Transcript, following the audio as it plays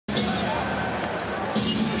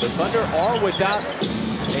The Thunder are without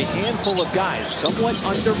a handful of guys, somewhat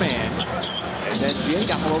undermanned. As SGA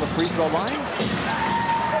got below the free throw line.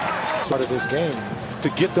 Part of this game to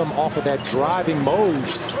get them off of that driving mode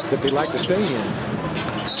that they like to stay in.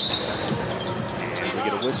 And we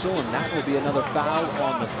get a whistle, and that will be another foul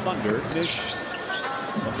on the Thunder. Finish,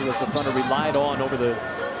 something that the Thunder relied on over the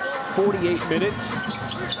 48 minutes.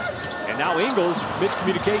 And now Ingles,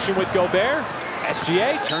 miscommunication with Gobert.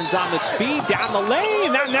 SGA turns on the speed down the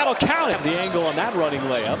lane, and that'll count. The angle on that running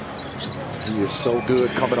layup. He is so good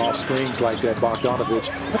coming off screens like that, Bogdanovich.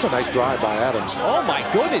 That's a nice drive by Adams. Oh my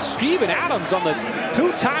goodness, Steven Adams on the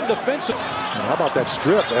two-time defensive. And how about that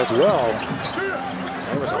strip as well?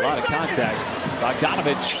 There was a lot of contact.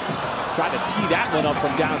 Bogdanovich tried to tee that one up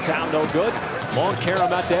from downtown, no good. Long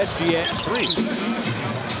carom out to SGA. 3.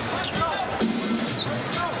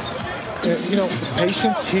 You know,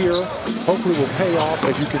 patience here hopefully will pay off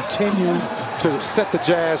as you continue to set the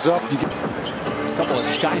Jazz up. You get a couple of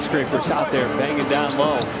skyscrapers out there banging down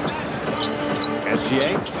low.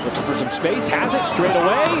 SGA looking for some space, has it straight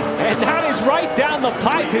away, and that is right down the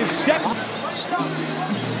pipe. His second.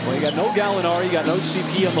 Well, you got no Gallinari, you got no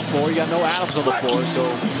CP on the floor, you got no Adams on the floor, so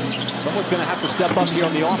someone's going to have to step up here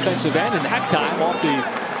on the offensive end, and that time off the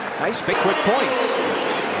nice big quick points.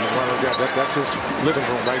 He's one of those guys, that's his living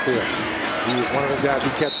room right there. He is one of those guys who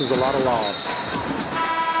catches a lot of lobs.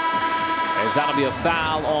 As that'll be a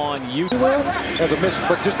foul on you. As a miss,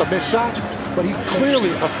 but just a missed shot. But he clearly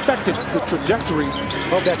affected the trajectory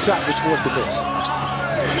of that shot, which forced the miss.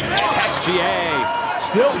 SGA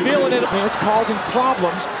still feeling it. And it's causing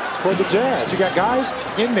problems for the Jazz. You got guys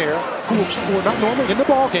in there who are not normally in the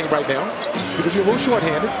ball game right now because you're a little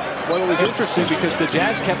short-handed. Well, it was interesting because the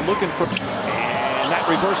Jazz kept looking for. And that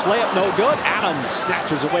reverse layup, no good. Adams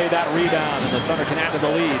snatches away that rebound, and the Thunder can add to the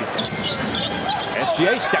lead.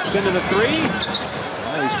 SGA steps into the 3.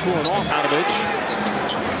 Well, he's cooling off Bogdanovich.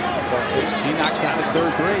 He knocks down his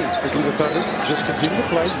third 3. If you're the Thunder, just continue to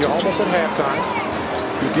play. You're almost at halftime.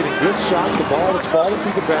 You're getting good shots. The ball is falling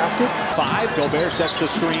through the basket. 5. Gobert sets the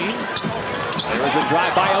screen. There was a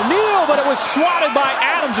drive by O'Neal, but it was swatted by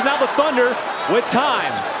Adams, and now the Thunder with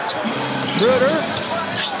time. Schroeder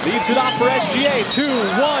leaves it off for SGA.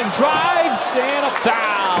 2-1 drives, and a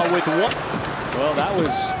foul with 1. Well, that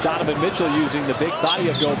was Donovan Mitchell using the big body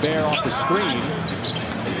of Gobert off the screen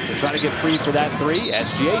to try to get free for that 3.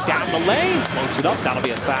 SGA down the lane, floats it up. That'll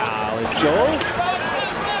be a foul. And Joe,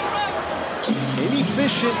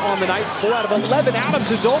 inefficient on the night. 4 out of 11. Adams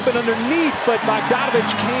is open underneath, but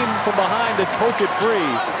Bogdanovich came from behind to poke it free.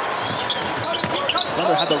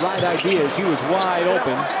 Thunder had the right ideas. He was wide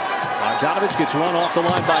open. Bogdanovich gets run off the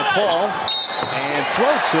line by Paul and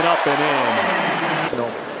floats it up and in. You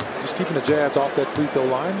know, just keeping the Jazz off that free throw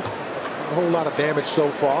line. A whole lot of damage so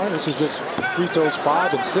far. This is just free throws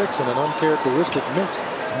 5 and 6 and an uncharacteristic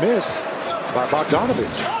miss by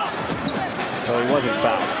Bogdanovich. So he wasn't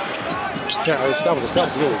fouled. Yeah,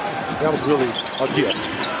 that was really a gift.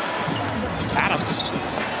 Adams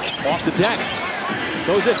off the deck.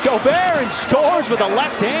 Goes at Gobert and scores with a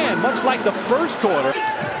left hand, much like the first quarter.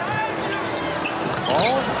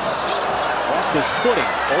 Ball lost his footing.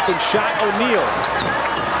 Open shot, O'Neal.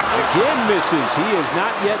 Again misses. He has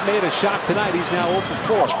not yet made a shot tonight. He's now 0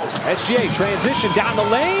 for 4. SGA transition down the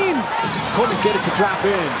lane. Couldn't get it to drop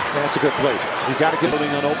in. That's a good play. You got to get it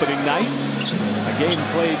on opening night. A game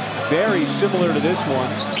played very similar to this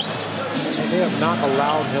one. And they have not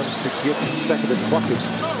allowed him to get consecutive buckets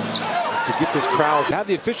to get this crowd. Have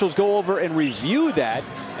the officials go over and review that.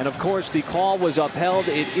 And of course, the call was upheld.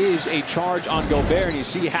 It is a charge on Gobert. And you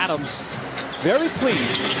see Adams very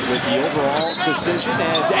pleased with the overall decision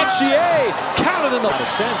as SGA counted in the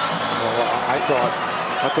sense. Well, I thought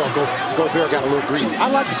Gobert got a little greedy. I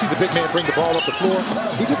like to see the big man bring the ball up the floor.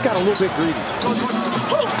 He just got a little bit greedy.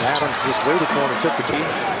 Adams just waited for him and took the team.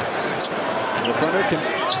 The Thunder can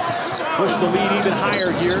push the lead even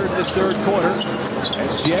higher here in this third quarter.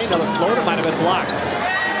 SGA, another floater, might have been blocked.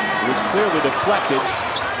 It was clearly deflected.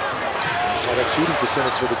 Oh, that shooting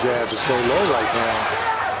percentage for the Jazz is so low right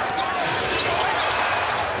now.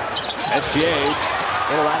 SGA,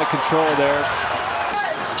 a little out of control there.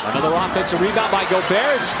 Another offensive rebound by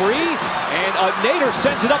Gobert. It's free. And Nader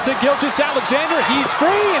sends it up to Gilgeous-Alexander. He's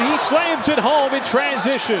free, and he slams it home in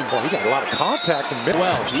transition. Well, he got a lot of contact from mid.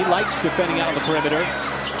 Well, he likes defending out of the perimeter.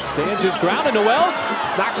 Stands his ground, and Noel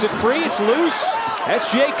knocks it free. It's loose.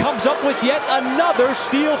 SGA comes up with yet another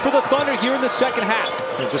steal for the Thunder here in the second half.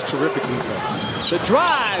 And just terrific defense. The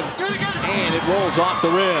drive, and it rolls off the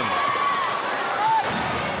rim.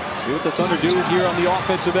 See what the Thunder do here on the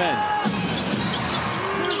offensive end.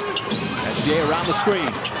 SGA around the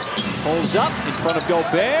screen. Pulls up in front of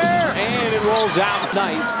Gobert, and it rolls out.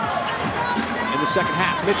 Night in the second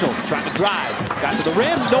half. Mitchell trying to drive. Got to the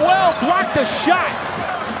rim. Noel blocked the shot.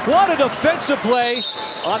 What a defensive play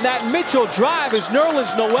on that Mitchell drive as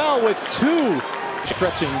Nerlens Noel with 2.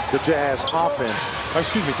 Stretching the Jazz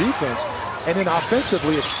defense, and then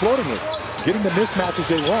offensively exploiting it, getting the mismatches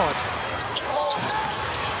they want.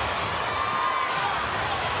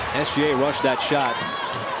 SGA rushed that shot.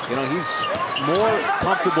 You know, he's more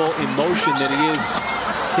comfortable in motion than he is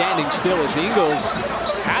standing still as Ingles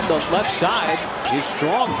had the left side, his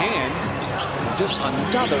strong hand. Just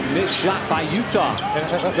another missed shot by Utah. And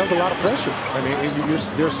that was a lot of pressure. I mean,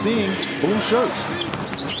 they're seeing blue shirts.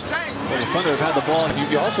 Well, the Thunder have had the ball.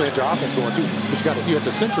 You also had your offense going too. But you have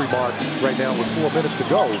the century mark right now with 4 minutes to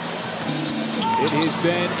go. It has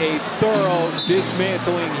been a thorough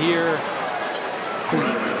dismantling here.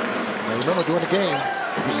 Now remember, during the game,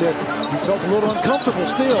 you said you felt a little uncomfortable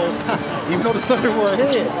still, even though the Thunder were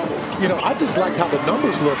ahead. You know, I just liked how the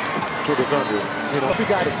numbers looked for the Thunder. You know, every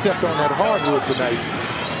guy that stepped on that hardwood tonight.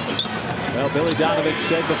 Well, Billy Donovan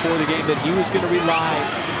said before the game that he was going to rely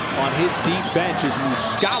on his deep bench as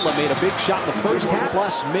Muscala made a big shot in the first half.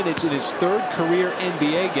 Plus minutes in his 3rd career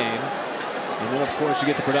NBA game. And then, of course, you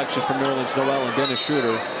get the production from Nerlens Noel and Dennis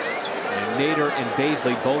Schroeder. And Nader and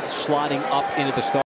Baisley both slotting up into the start.